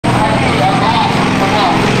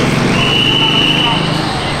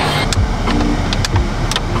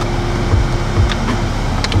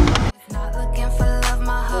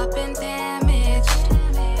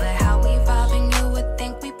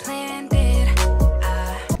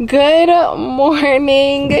Good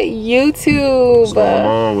morning, YouTube.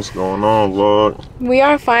 What's going on, vlog? We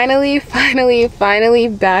are finally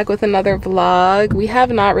back with another vlog. We have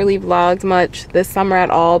not really vlogged much this summer at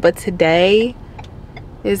all, but today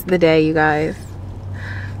is the day, you guys.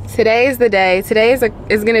 Today is the day. Today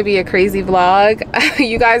is gonna be a crazy vlog.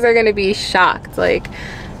 You guys are gonna be shocked. Like,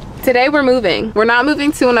 today we're moving. We're not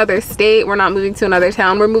moving to another state. We're not moving to another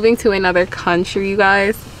town. We're moving to another country, you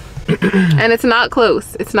guys. And it's not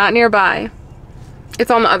close. It's not nearby. It's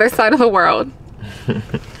on the other side of the world.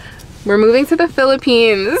 We're moving to the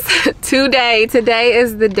Philippines today. Today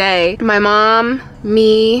is the day. My mom,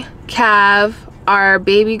 me, Cav, our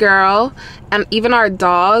baby girl, and even our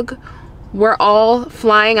dog, we're all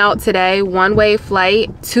flying out today, one-way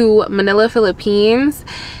flight to Manila, Philippines,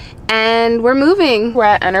 and we're moving. We're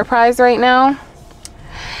at Enterprise right now,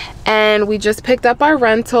 and we just picked up our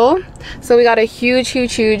rental. So we got a huge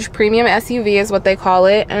premium SUV is what they call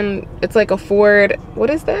it, and it's like a Ford. What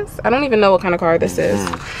is this? I don't even know what kind of car this is.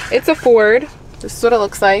 It's a Ford. This is what it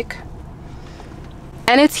looks like,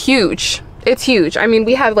 and it's huge. It's huge. I mean,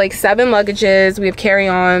 we have like 7 luggages, we have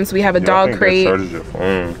carry-ons, we have a dog crate. That charges your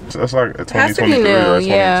phone. That's like a 2023, it has to be new, or 20,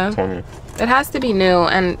 yeah. 20. It has to be new.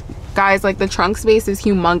 And guys, like, the trunk space is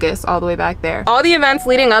humongous all the way back there. All the events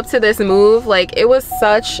leading up to this move, like, it was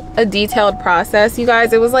such a detailed process, you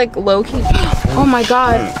guys. It was like low-key. Oh my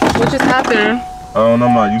god, what just happened? Oh, and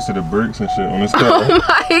I'm not used to the brakes and shit on this car. Oh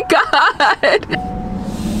my god.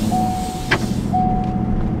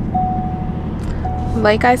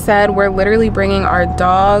 Like I said, we're literally bringing our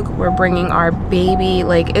dog, we're bringing our baby.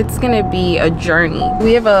 Like, it's gonna be a journey.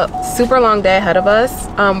 We have a super long day ahead of us.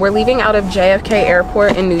 We're leaving out of JFK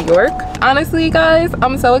Airport in New York. Honestly, guys,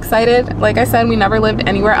 I'm so excited. Like I said, we never lived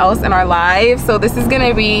anywhere else in our lives, so this is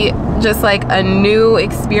gonna be just like a new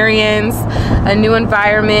experience, a new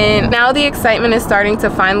environment. Now the excitement is starting to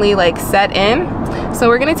finally like set in. So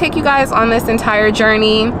we're gonna take you guys on this entire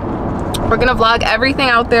journey. We're gonna vlog everything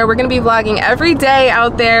out there. We're gonna be vlogging every day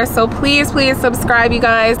out there, so please subscribe, you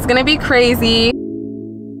guys. It's gonna be crazy.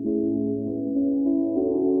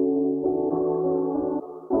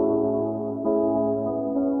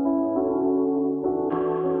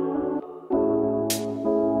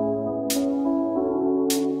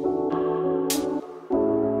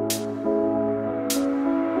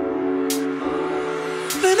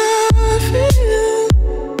 When I feel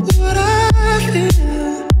what I feel,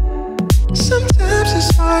 sometimes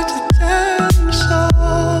it's hard to tell you so.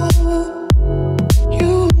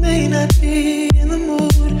 You may not be in the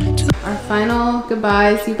mood to. Our final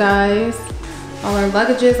goodbyes, you guys. All our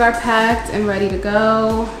luggages are packed and ready to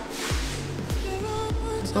go.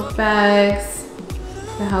 Book bags.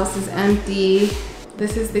 The house is empty.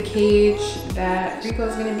 This is the cage that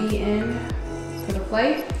Rico's gonna be in for the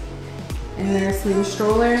flight. And there's a swing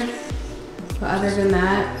stroller. But other than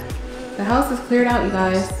that, the house is cleared out, you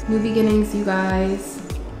guys. New beginnings, you guys.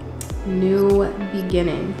 New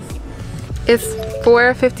beginnings. It's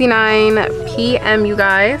 4:59 p.m., you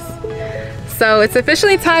guys. So it's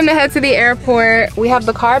officially time to head to the airport. We have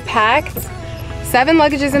the car packed. 7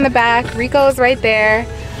 luggages in the back. Rico's right there.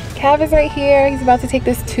 Cav is right here. He's about to take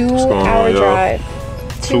this 2-hour drive.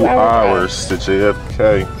 2 hours to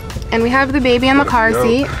JFK. And we have the baby in the car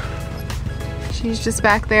seat. She's just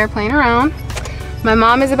back there playing around. My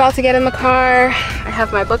mom is about to get in the car. I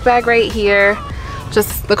have my book bag right here.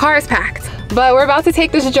 Just, the car is packed. But we're about to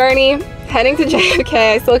take this journey, heading to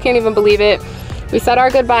JFK. I still can't even believe it. We said our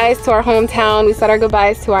goodbyes to our hometown. We said our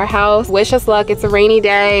goodbyes to our house. Wish us luck. It's a rainy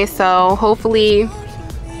day, so hopefully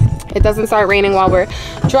it doesn't start raining while we're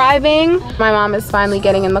driving. My mom is finally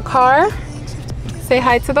getting in the car. Say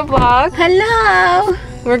hi to the vlog. Hello!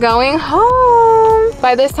 We're going home.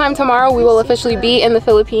 By this time tomorrow, we will officially be in the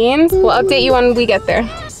Philippines. We'll update you when we get there.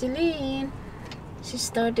 Celine, she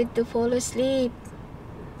started to fall asleep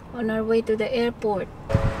on our way to the airport.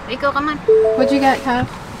 Rico, come on. What'd you get, Cav?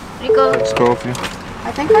 Rico. It's coffee.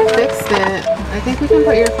 I think I fixed it. I think we can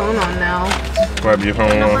put your phone on now. Might be your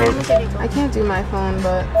phone on hook. I can't do my phone,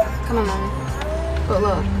 but come on, mommy. But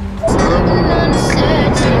look.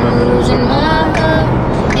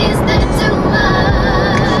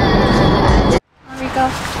 Rico.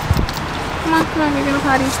 Come on, you're gonna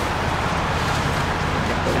potty.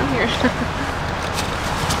 Go down here.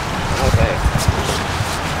 Okay.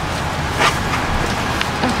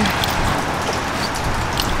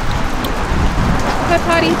 Okay,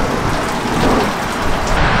 potty.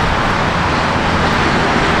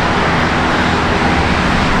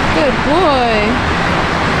 Good boy.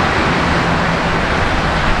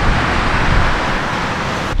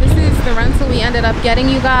 This is the rental we ended up getting,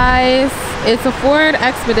 you guys. It's a Ford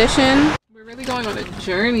Expedition. We're Really going on a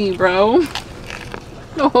journey, bro.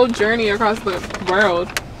 The whole journey across the world.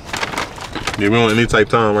 Yeah, we on any type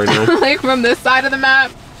time right now. Like from this side of the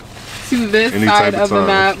map to this Any side type of of the time.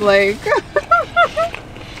 map, like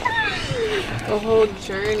the whole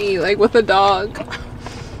journey, like with a dog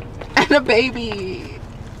and a baby.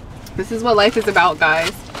 This is what life is about,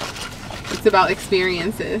 guys. It's about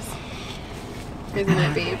experiences, isn't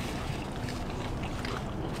it, babe?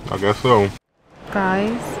 I guess so.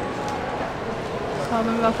 Guys, tell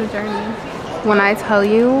them about the journey. When I tell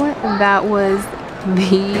you that was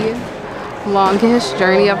the longest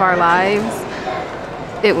journey of our lives,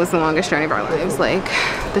 it was the longest journey of our lives. Like,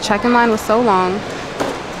 the check-in line was so long.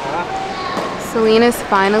 Celine is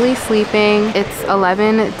finally sleeping. It's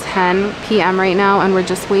 11:10 p.m. right now, and we're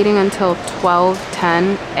just waiting until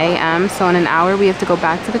 12:10 a.m. So in an hour, we have to go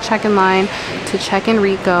back to the check-in line to check in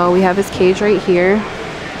Rico. We have his cage right here.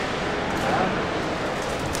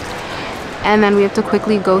 And then we have to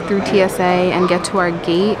quickly go through TSA and get to our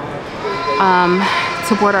gate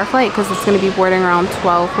to board our flight, because it's going to be boarding around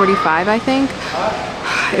 12:45, I think.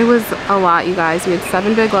 It was a lot, you guys. We had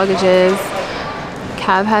 7 big luggages.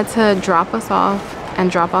 Cav had to drop us off and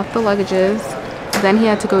drop off the luggages. Then he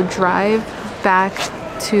had to go drive back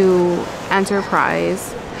to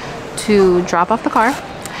Enterprise to drop off the car.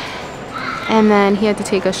 And then he had to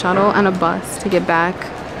take a shuttle and a bus to get back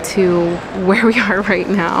to where we are right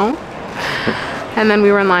now. And then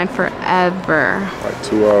we were in line forever. Like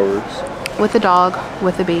 2 hours. With the dog,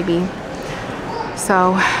 with the baby.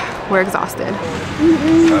 So we're exhausted.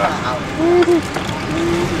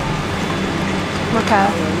 Okay.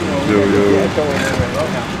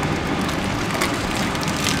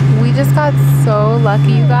 We just got so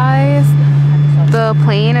lucky, you guys. The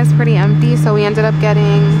plane is pretty empty, so we ended up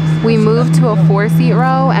we moved to a 4-seat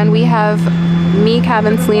row, and we have, me, Cav,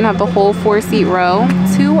 and Celine have the whole 4-seat row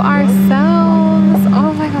to ourselves.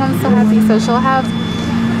 Oh my God, I'm so happy. So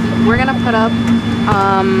we're gonna put up,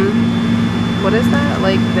 what is that?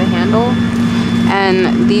 Like the handle.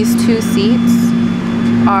 And these 2 seats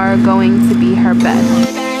are going to be her bed.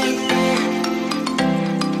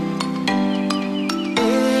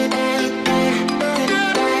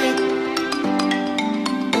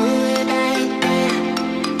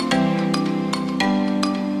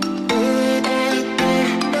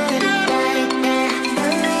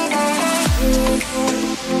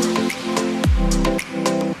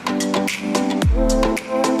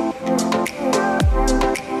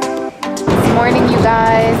 Morning, you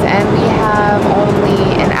guys, and we have only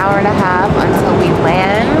an hour and a half until we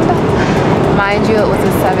land. Mind you, it was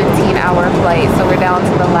a 17-hour flight, so we're down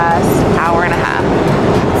to the last hour and a half.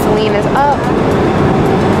 Celine is up.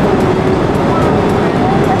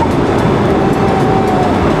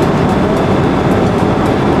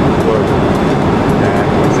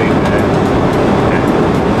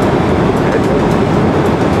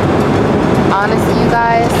 Honestly, you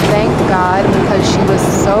guys, thank God, because she was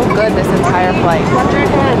so good this entire flight.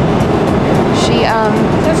 She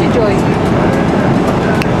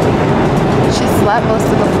slept most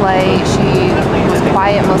of the flight. She was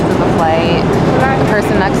quiet most of the flight. The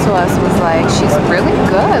person next to us was like, she's really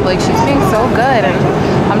good. Like, she's being so good. And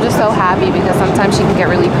I'm just so happy, because sometimes she can get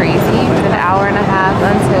really crazy. An hour and a half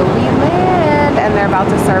until we land, and they're about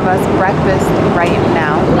to serve us breakfast right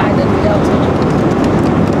now.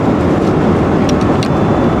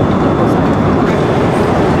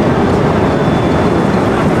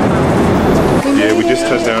 Yeah, we just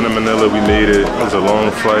touched down in Manila. We made it. It was a long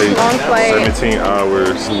flight. 17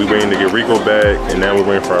 hours. We waiting to get Rico back, and now we're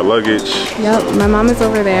waiting for our luggage. Yep, my mom is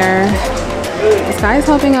over there. This guy's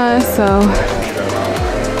helping us, so.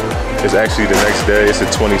 It's actually the next day. It's the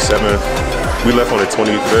 27th. We left on the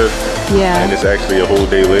 25th. Yeah. And it's actually a whole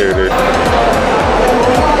day later.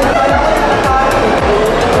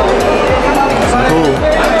 Cool.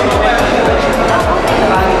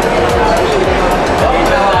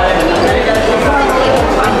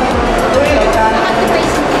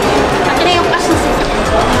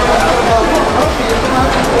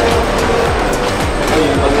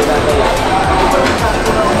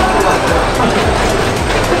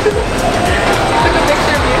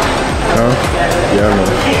 Yeah, I know.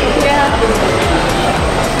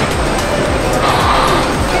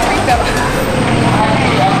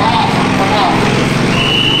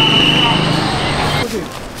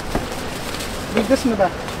 Leave this in the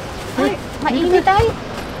back. Mainit tayo.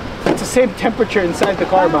 It's the same temperature inside the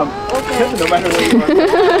car, Mom. Okay. No matter where you are.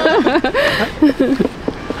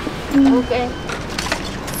 Okay.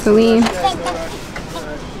 Celine.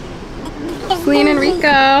 Celine and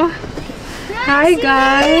Rico. Hi,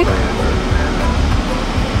 guys.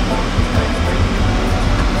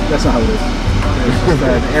 That's not how it is.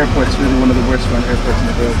 The airport's really one of the worst run airports in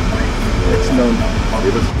the world. It's known.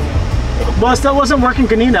 Boss, that wasn't working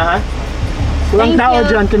kanina, ha? Walang tao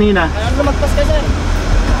dyan kanina. Lumagpas ka, sir.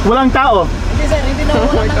 Walang tao. Hindi, sir. Hindi na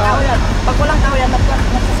walang tao yan. Pag walang tao yan,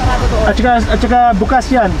 nagsasarado doon. At saka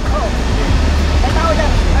bukas yan. Oo. May tao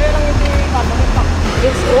dyan. Ayaw lang hindi makikita.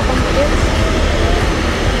 It's open to this.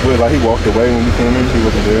 Wait, like he walked away when we came in, he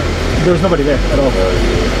wasn't there? There was nobody there at all.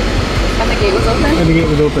 And the gate was open? And the gate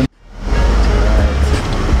was open.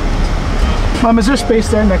 Mom, is there space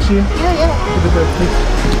there next to you? Yeah. Give it there, please.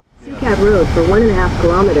 Cab Road for 1.5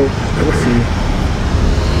 kilometers. We'll see.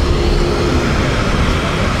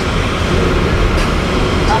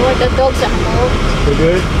 How are the dogs at home? We're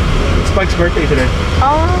good. It's Spike's birthday today.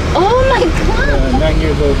 Oh my God! 9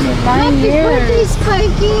 years old now. 9 years. Happy birthday,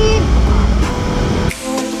 Spikey!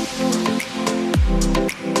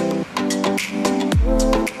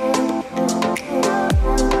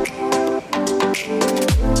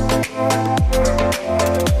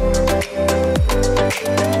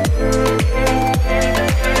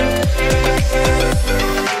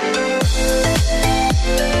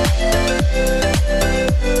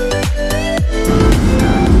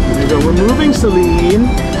 We're moving, Celine.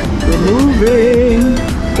 We're moving.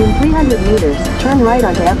 In 300 meters, turn right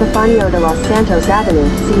onto Epifanio de los Santos Avenue,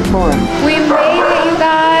 C4. We made it, you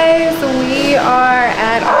guys. We are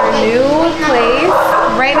at our new place,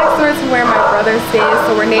 right next door to where my brother stays.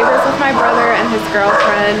 So we're neighbors with my brother and his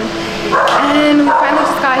girlfriend. And we finally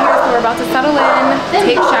just got here, so we're about to settle in,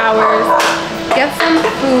 take showers, get some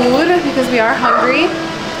food because we are hungry.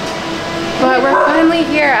 But we're finally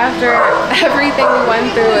here after everything we went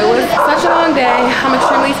through. It was such a long day. I'm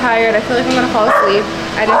extremely tired. I feel like I'm gonna fall asleep.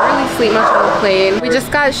 I didn't really sleep much on the plane. We just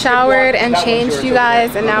got showered and changed, you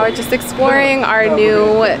guys, and now we're just exploring our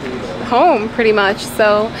new home pretty much.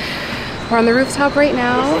 So we're on the rooftop right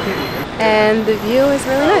now and the view is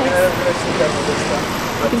really nice.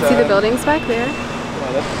 You can see the buildings back there.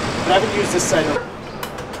 I haven't used this side.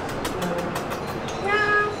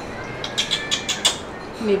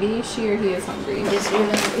 Maybe she or he is hungry. This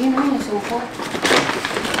really, you know, so hot.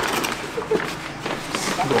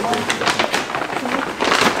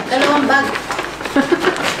 Dalawang bag.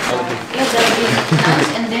 Yeah, Jollibee.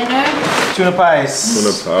 And dinner. Tuna pies.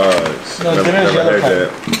 Tuna pies. No, dinner is yellow pie.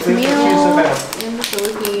 Meal in the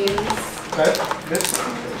Philippines.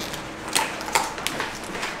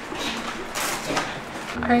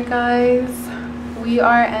 Alright guys, we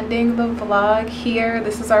are ending the vlog here.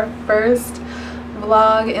 This is our first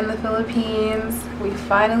vlog in the Philippines. We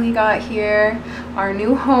finally got here, our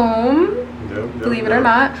new home, believe it or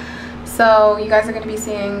not. So you guys are going to be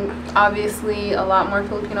seeing obviously a lot more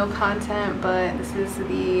Filipino content, but this is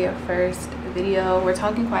the first video. We're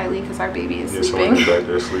talking quietly because our baby is sleeping. Back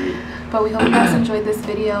there asleep. But we hope you guys enjoyed this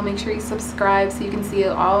video. Make sure you subscribe so you can see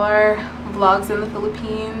all our vlogs in the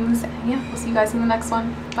Philippines. And yeah, we'll see you guys in the next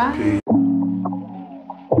one. Bye. Peace.